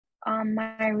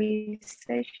My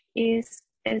research is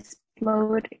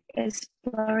exploring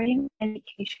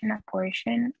education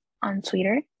abortion on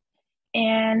Twitter,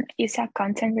 and it's a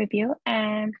content review.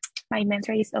 And my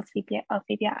mentor is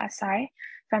Olivia Azar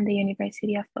from the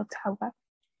University of Ottawa.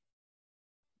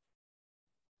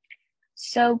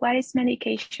 So what is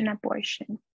medication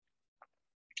abortion?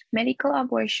 Medical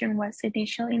abortion was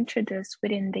initially introduced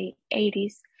within the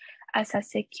 80s as a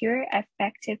secure,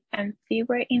 effective, and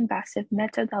fewer invasive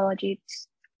methodology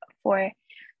for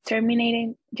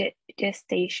terminating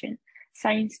gestation.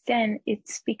 Since then,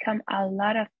 it's become a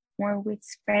lot more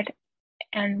widespread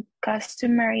and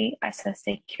customary as a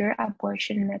secure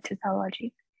abortion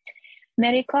methodology.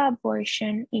 Medical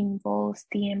abortion involves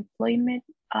the employment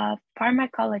of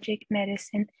pharmacologic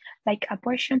medicine like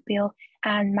abortion pill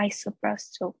and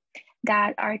misoprostol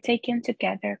that are taken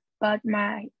together, but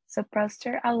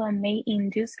misoprostol alone may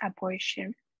induce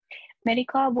abortion.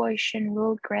 Medical abortion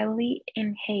will greatly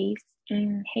enhance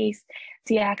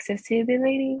the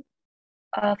accessibility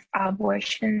of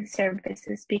abortion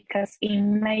services because it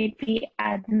may be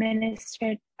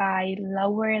administered by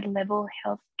lower level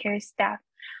healthcare staff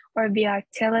or via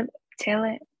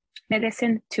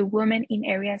telemedicine to women in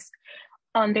areas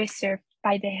underserved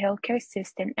by the healthcare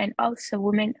system, and also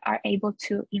women are able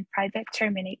to in private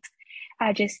terminate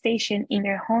a gestation in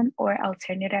their home or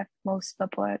alternative most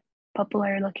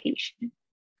popular location.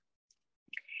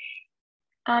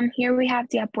 Here we have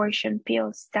the abortion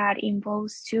pills that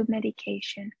involves two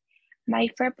medication,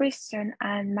 mifepristone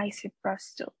and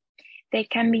misoprostol. They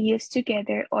can be used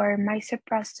together, or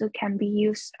misoprostol can be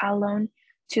used alone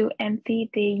to empty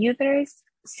the uterus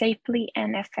safely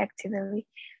and effectively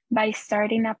by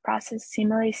starting a process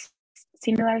similar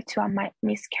to a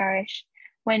miscarriage.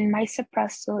 When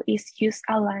misoprostol is used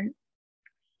alone,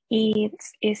 it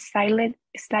is slightly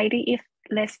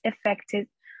less effective,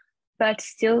 but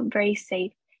still very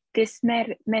safe. This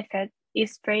method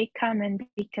is very common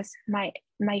because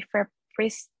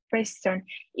mifepristone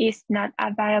is not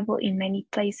available in many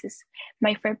places.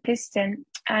 Mifepristone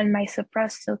and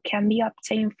misoprostol can be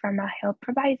obtained from a health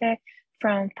provider,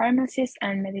 from pharmacists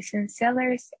and medicine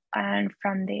sellers, and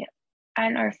from the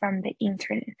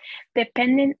internet.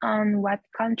 Depending on what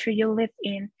country you live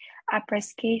in, a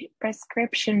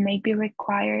prescription may be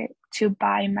required to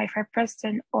buy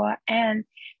mifepristone and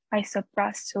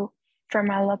misoprostol from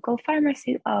a local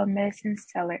pharmacy or medicine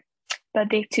seller, but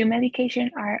the two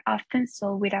medications are often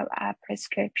sold without a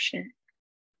prescription.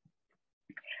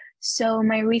 So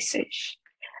my research.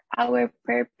 Our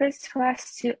purpose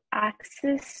was to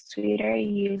access Twitter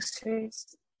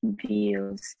users'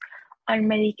 views on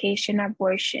medication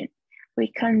abortion. We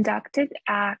conducted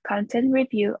a content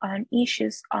review on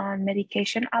issues on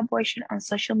medication abortion on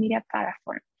social media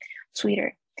platform,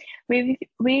 Twitter. We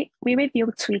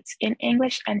reviewed tweets in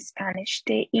English and Spanish.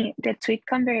 The tweet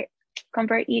cover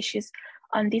issues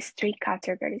on these three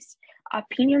categories: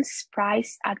 opinions,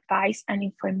 price, advice, and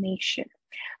information.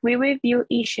 We review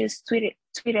issues tweeted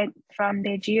from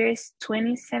the years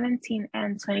 2017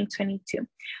 and 2022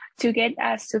 to get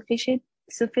a sufficient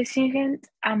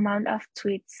amount of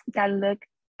tweets that look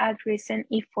at recent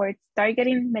efforts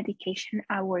targeting medication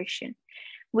abortion.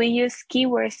 We use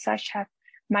keywords such as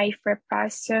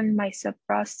mifepristone,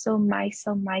 misoprostol,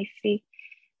 mifi,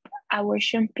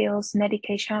 abortion pills,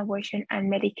 medication abortion, and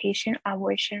medication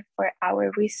abortion for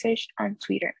our research on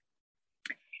Twitter.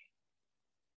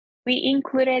 We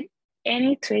included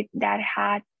any tweet that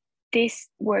had these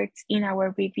words in our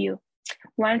review.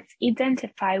 Once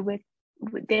identified with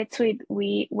the tweet,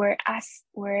 we were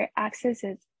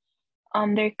accessed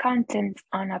on their content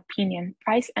on opinion,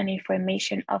 price, and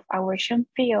information of abortion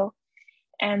pill,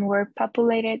 and were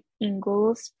populated in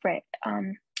Google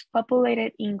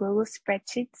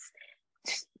spreadsheets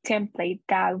template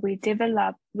that we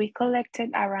developed. We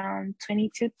collected around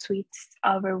 22 tweets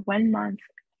over 1 month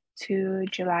to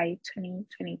July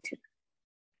 2022.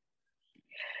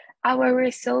 Our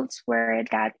results were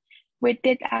that we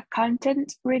did a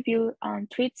content review on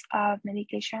tweets of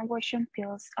medication abortion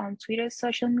pills on Twitter's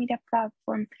social media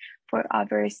platform for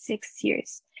over 6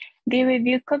 years. The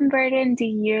review converted the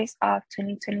years of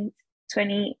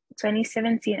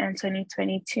 2017 and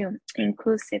 2022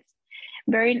 inclusive,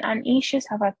 bearing on issues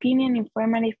of opinion,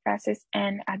 informative process,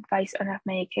 and advice on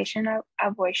medication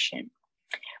abortion.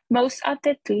 Most of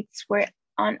the tweets were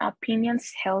on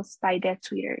opinions held by the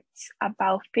tweeters.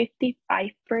 About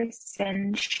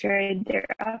 55% shared their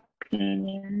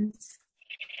opinions,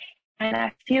 and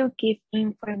a few give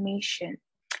information,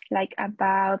 like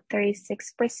about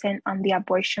 36% on the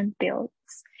abortion pills.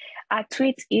 A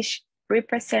tweet is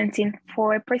representing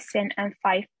 4% and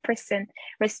 5%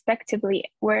 respectively,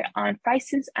 were on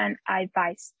prices and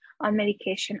advice on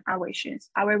medication aversions.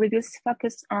 Our reviews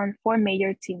focus on 4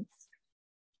 major themes.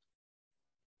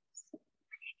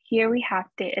 Here we have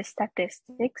the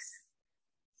statistics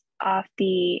of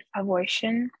the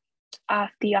abortion, of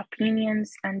the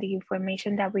opinions and the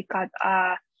information that we got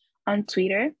on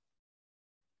Twitter.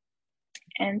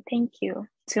 And thank you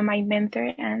to my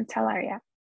mentor and Talaria.